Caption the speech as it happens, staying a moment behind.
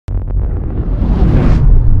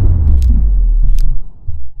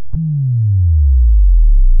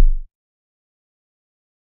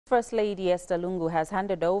First Lady ESTHER Lungu has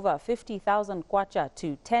handed over 50,000 kwacha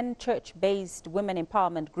to 10 church-based women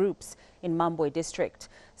empowerment groups in Mambwe District.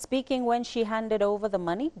 Speaking when she handed over the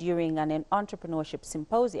money during an entrepreneurship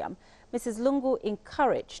symposium, Mrs. Lungu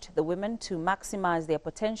encouraged the women to maximize their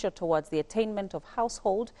potential towards the attainment of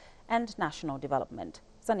household and national development.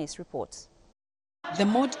 Zanis reports. The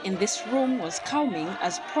mood in this room was calming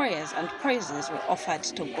as prayers and praises were offered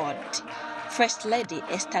to God. First Lady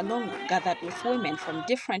ESTHER Lungu gathered with women from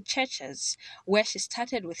different churches, where she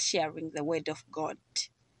started with sharing the word of God.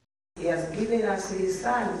 He has given us his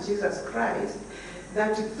son, Jesus Christ,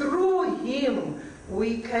 that through him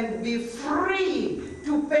we can be free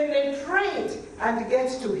to penetrate and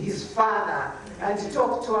get to his Father and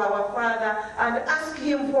talk to our Father and ask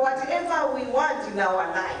him for whatever we want in our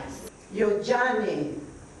lives. Your journey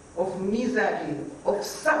of misery, of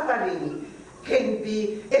suffering, can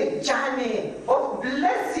be a journey of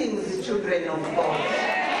blessings, children of God.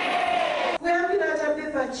 We have been at a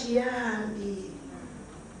paper chiambi.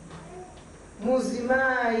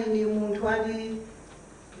 Muzimai ni muntu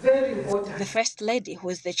very important. The First Lady, who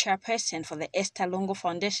is the chairperson for the ESTHER Lungu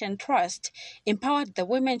Foundation Trust, empowered the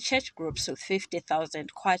women church groups with 50,000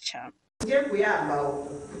 kwacha. The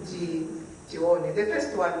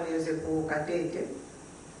first one is a Katete.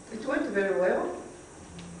 It went very well.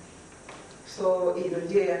 So,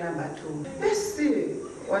 number 2. Let's see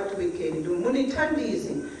what we can do.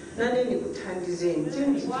 Munitandizing. Naneni kutandizeni.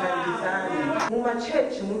 Tinditandizani. Muma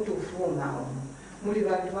church mutufuma. Muli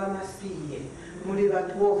bantu amasiye. Muli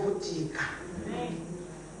bantu ovutika.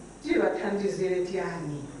 Tibatandizire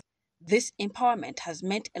tiani. This empowerment has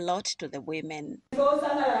meant a lot to the women.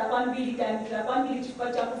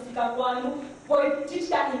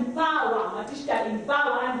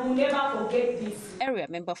 Area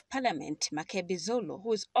Member of Parliament Mambwe District,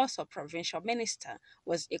 who is also Provincial Minister,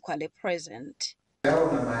 was equally present. Now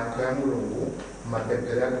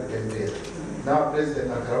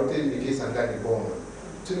President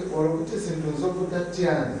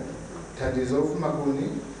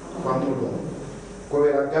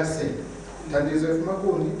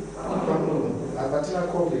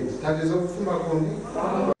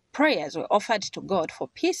Prayers were offered to God for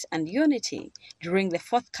peace and unity during the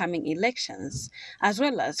forthcoming elections, as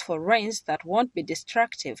well as for rains that won't be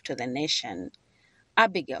destructive to the nation.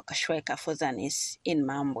 Abigail Kashweka for Zanis in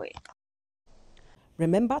Mambwe.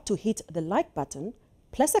 Remember to hit the like button,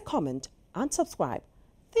 place a comment and subscribe.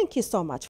 Thank you so much.